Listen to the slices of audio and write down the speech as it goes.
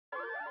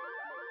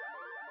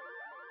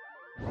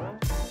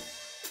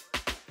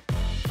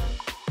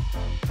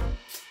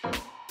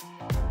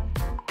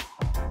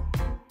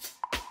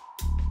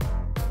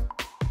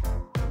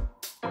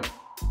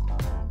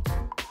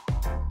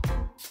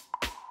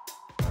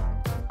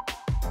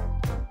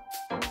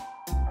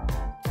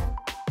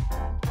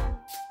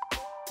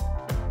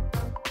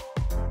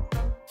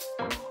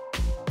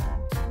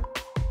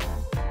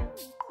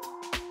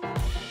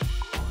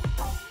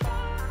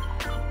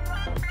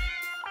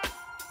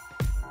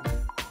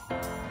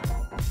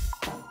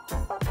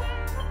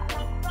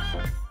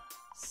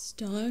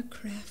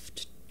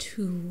StarCraft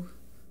 2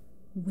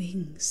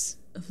 Wings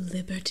of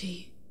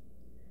Liberty,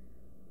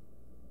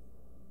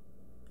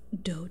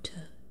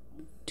 Dota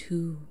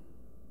 2,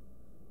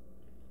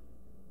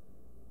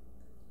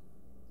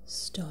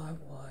 Star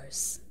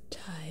Wars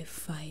TIE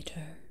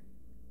Fighter,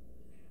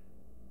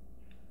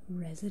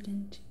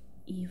 Resident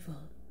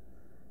Evil,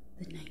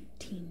 the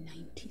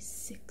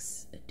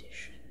 1996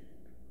 edition,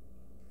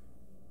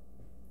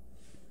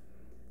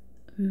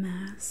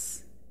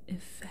 Mass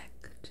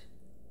Effect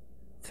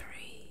 3,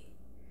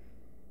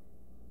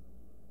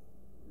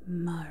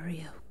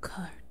 Mario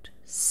Kart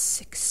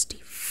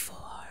 64,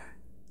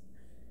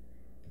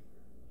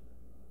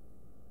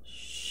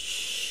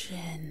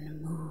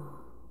 Shenmue,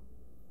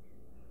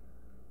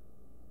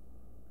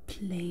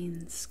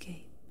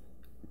 Planescape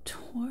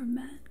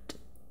Torment,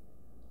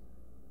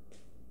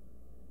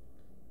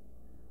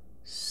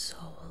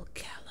 Soul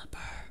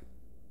Calibur,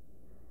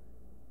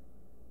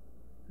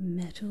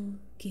 Metal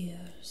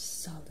Gear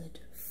Solid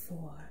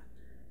 4,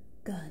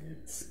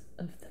 Guns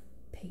of the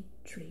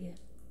Patriots,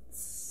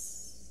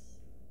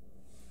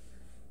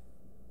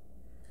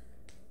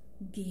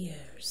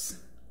 Gears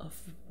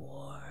of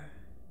War,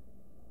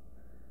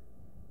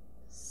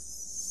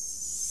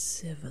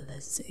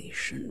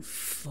 Civilization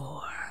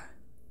 4,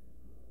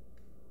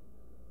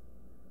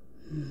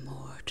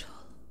 Mortal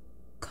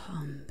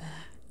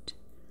Kombat,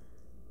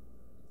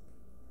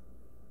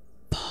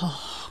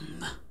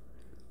 Pong,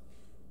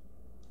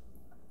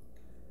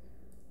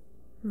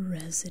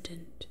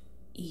 Resident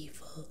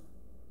Evil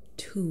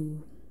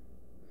 2,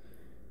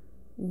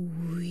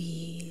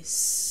 Wii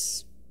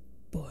Sports,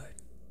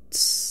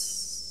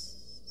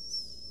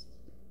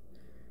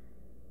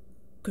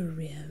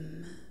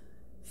 Grim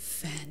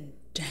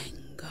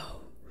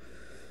Fandango,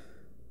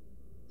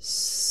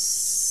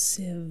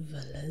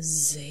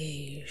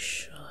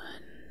 Civilization,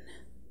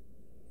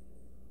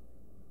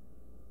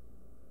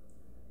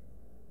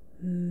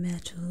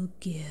 Metal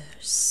Gear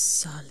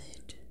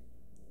Solid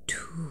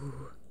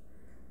 2,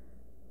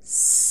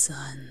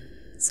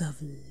 Sons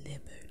of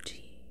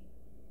Liberty,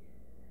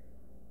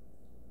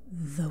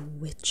 The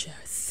Witcher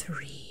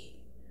 3,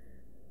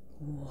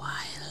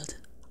 Wild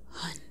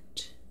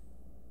Hunt,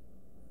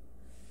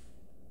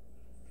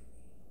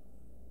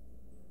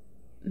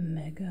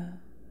 Mega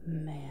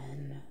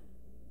Man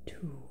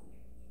 2,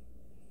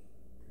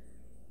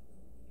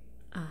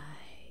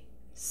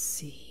 ICO,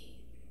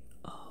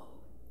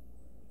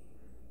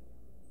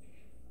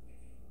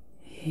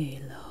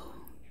 Halo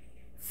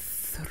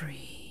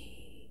 3,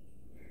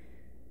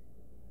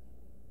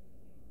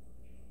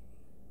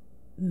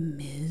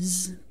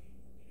 Ms.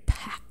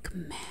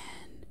 Pac-Man,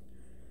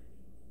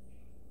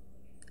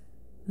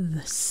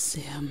 The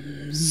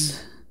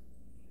Sims,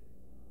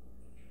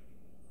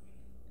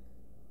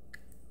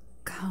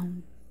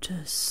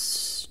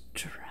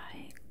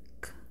 Counter-Strike,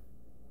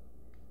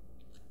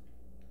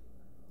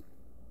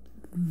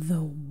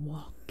 The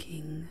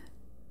Walking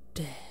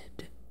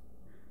Dead,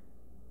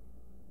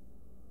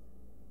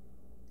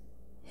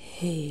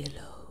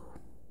 Halo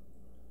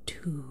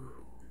 2,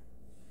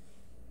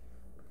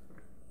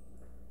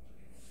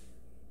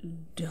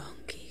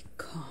 Donkey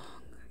Kong,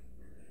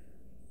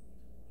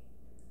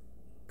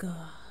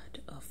 God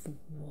of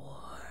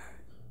War,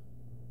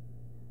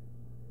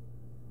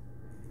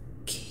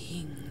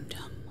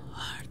 Kingdom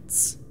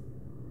Hearts,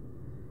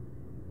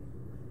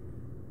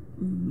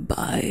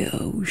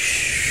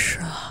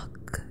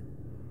 BioShock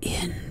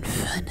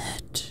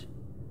Infinite,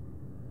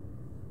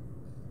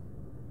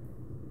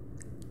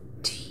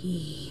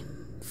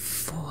 Team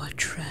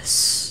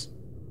Fortress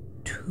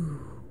 2,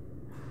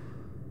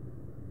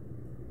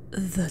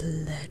 The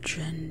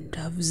Legend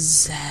of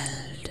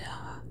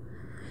Zelda,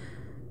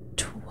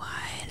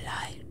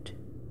 Twilight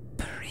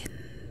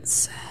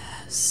Princess,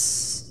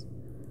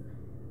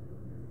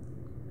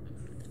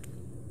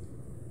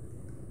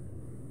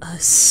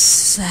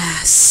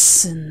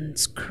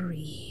 Assassin's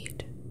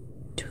Creed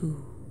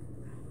 2,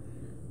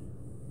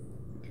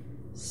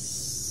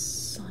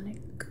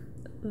 Sonic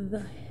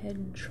the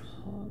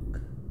Hedgehog,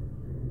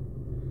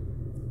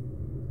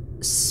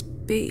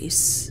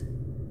 Space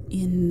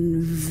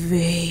Invaders,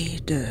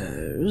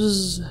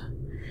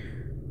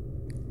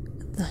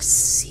 The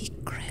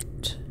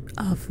Secret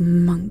of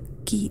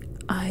Monkey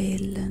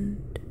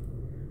Island,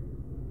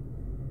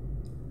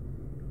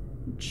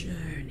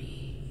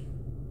 Journey,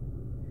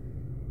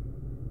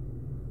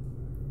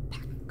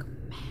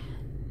 Pac-Man,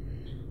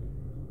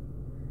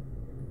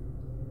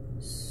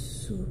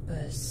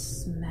 Super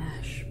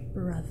Smash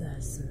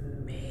Brothers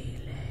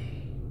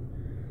Melee,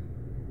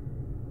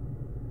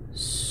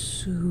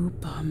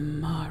 Super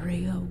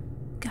Mario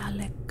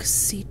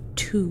Galaxy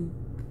 2,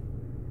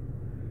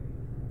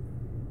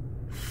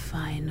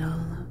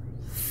 Final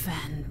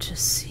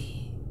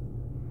Fantasy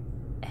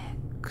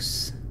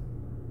X,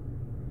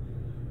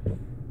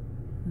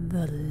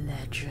 The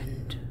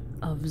Legend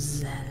of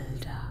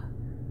Zelda,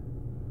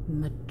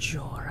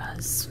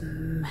 Majora's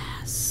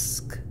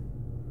Mask,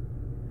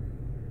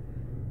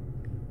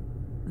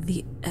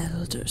 The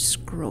Elder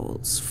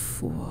Scrolls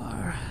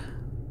 4,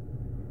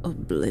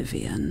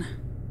 Oblivion,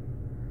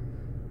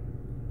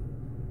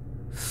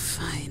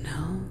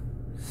 Final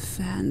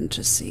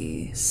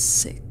Fantasy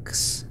VI.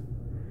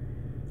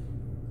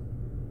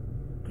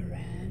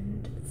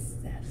 Grand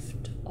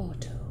Theft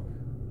Auto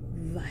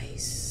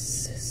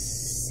Vice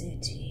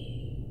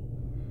City.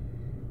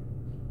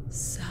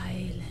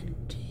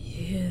 Silent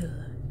Hill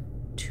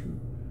 2.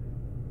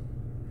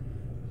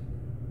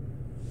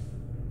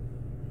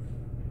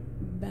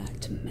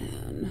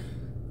 Batman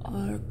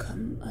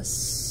Arkham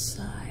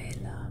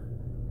Asylum.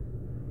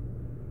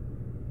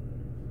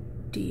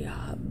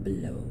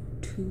 Diablo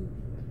 2.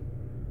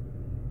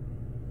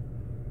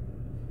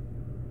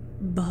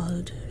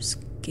 Baldur's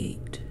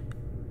Gate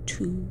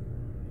 2.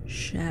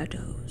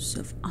 Shadows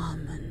of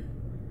Amun.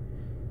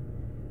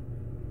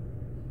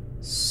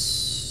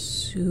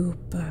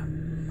 Super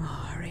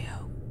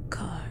Mario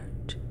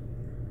Kart.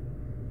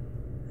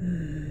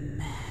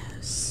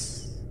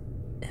 Mass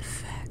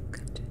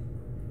Effect.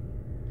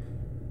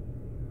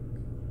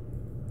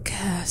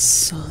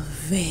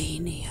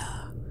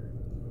 Castlevania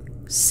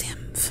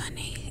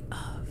Symphony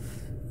of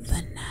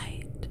the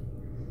Night.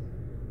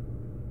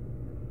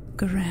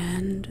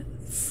 Grand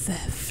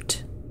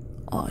Theft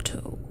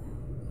Auto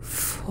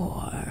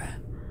 4.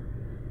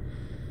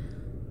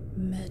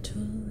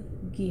 Metal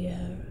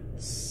Gear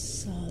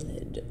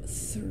Solid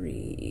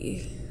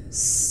 3.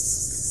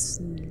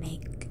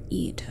 Snake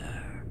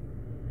Eater.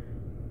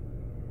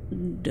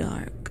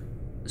 Dark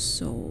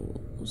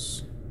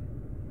Souls.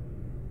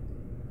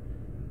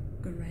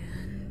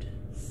 Grand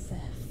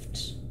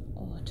Theft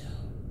Auto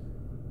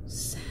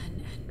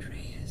San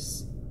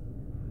Andreas.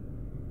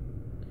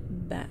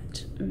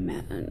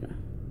 Batman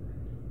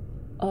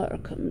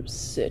Arkham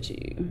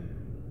City.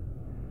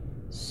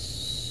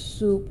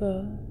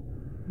 Super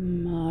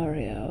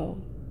Mario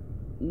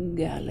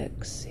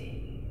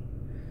Galaxy.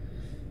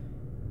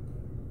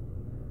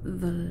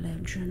 The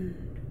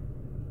Legend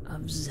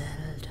of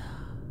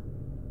Zelda,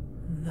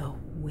 The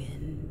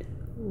Wind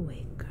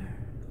Waker.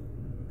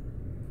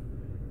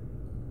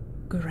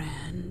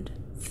 Grand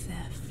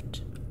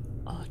Theft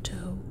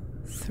Auto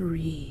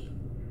 3.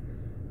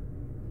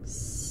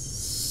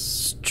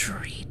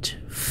 Street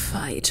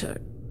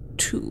Fighter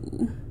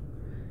 2.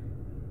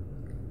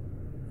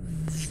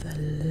 The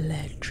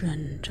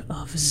Legend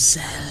of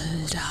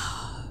Zelda.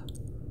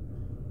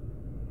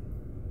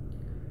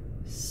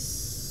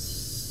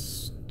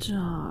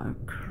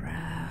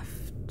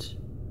 StarCraft.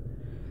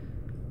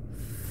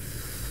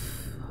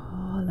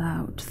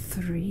 Fallout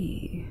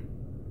 3.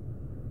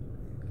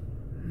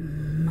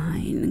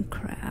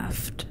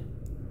 Minecraft.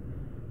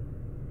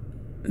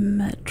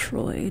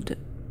 Metroid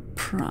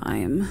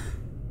Prime.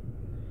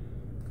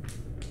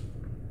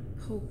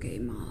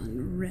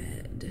 Pokemon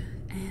Red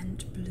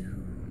and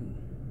Blue.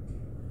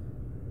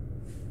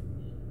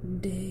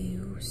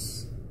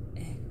 Deus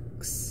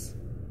Ex.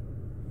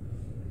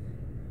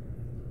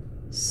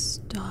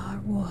 Star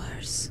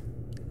Wars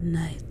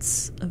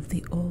Knights of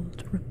the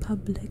Old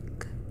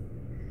Republic.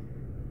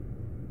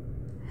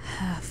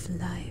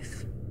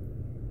 Half-Life.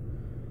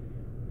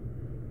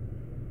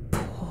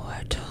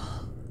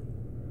 Portal.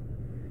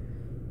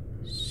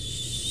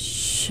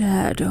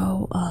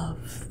 Shadow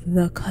of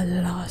the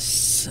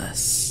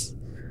Colossus.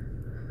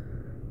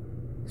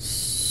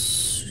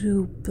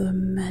 Super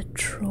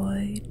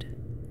Metroid.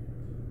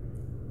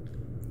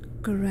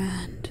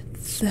 Grand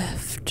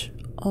Theft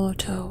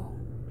Auto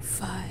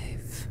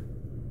 5.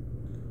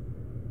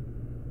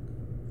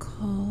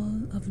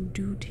 Call of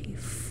Duty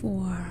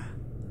 4.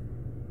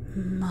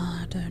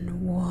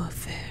 Modern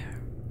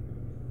Warfare.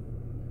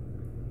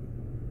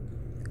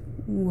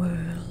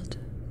 World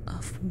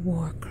of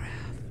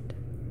Warcraft.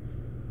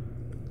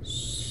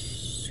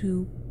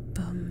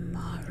 Super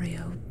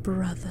Mario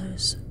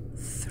Brothers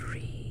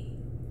 3.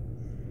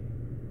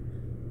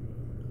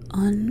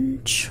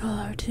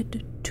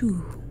 Uncharted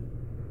 2.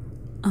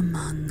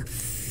 Among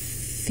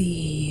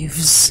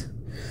Thieves.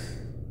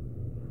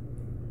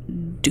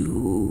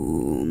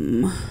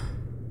 Doom.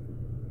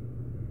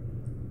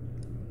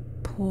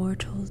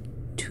 Portal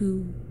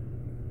 2.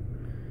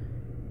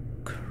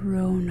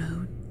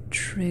 Chrono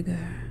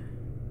Trigger.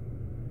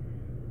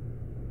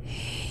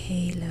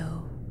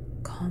 Halo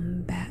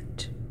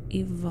Combat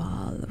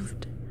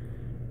Evolved.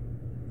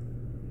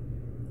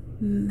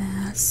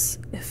 Mass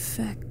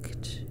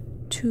Effect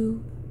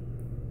 2.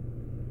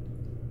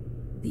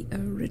 The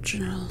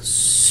original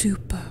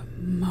Super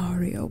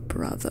Mario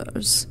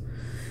Brothers.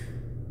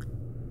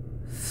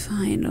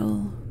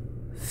 Final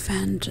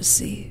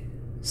Fantasy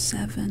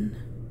 7.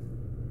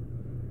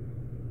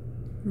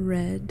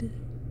 Red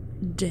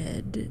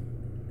Dead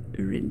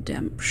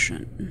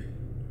Redemption.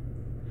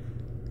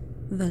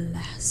 The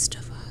Last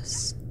of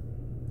Us.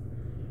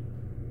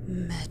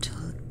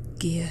 Metal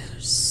Gear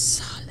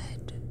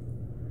Solid.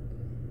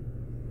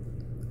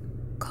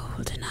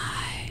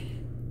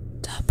 GoldenEye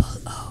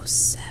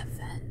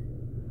 007.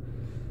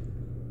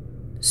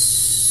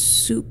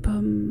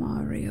 Super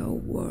Mario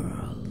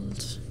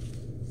World.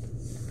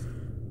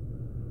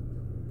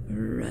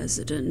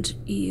 Resident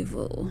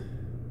Evil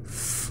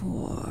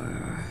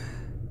 4.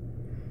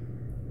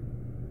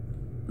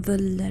 The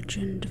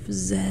Legend of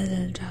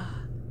Zelda.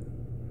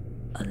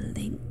 A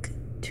Link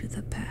into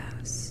the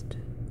past.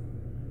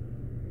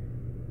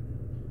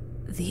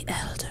 The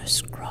Elder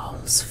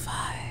Scrolls V,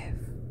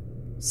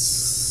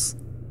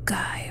 Skyrim,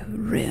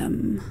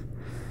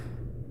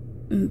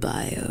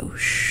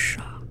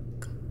 BioShock,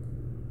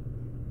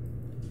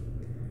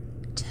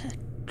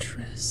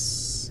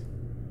 Tetris,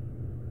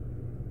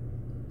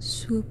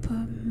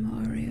 Super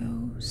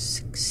Mario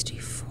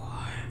 64,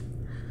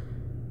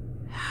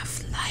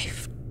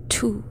 Half-Life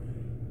 2,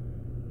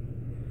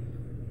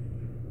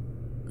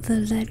 The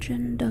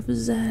Legend of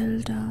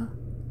Zelda,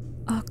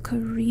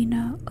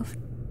 Ocarina of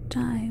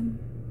Time,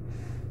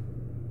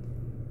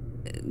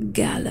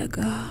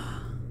 Galaga,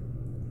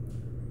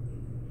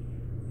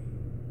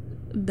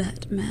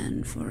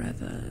 Batman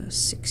Forever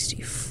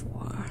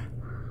 64,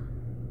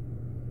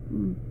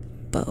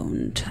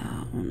 Bone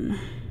Town,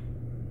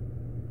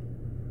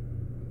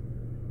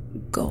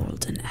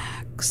 Golden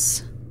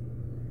Axe,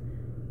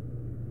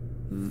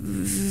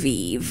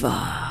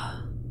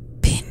 Viva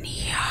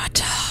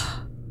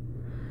Pinata.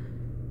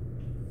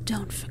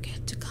 Don't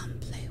forget to come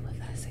play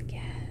with us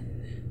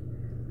again.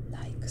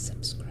 Like,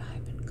 subscribe.